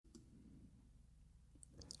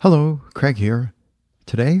Hello, Craig here.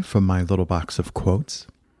 Today, from my little box of quotes,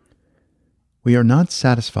 we are not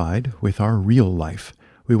satisfied with our real life.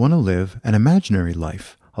 We want to live an imaginary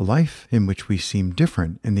life, a life in which we seem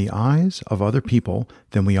different in the eyes of other people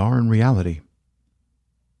than we are in reality.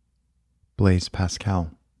 Blaise Pascal.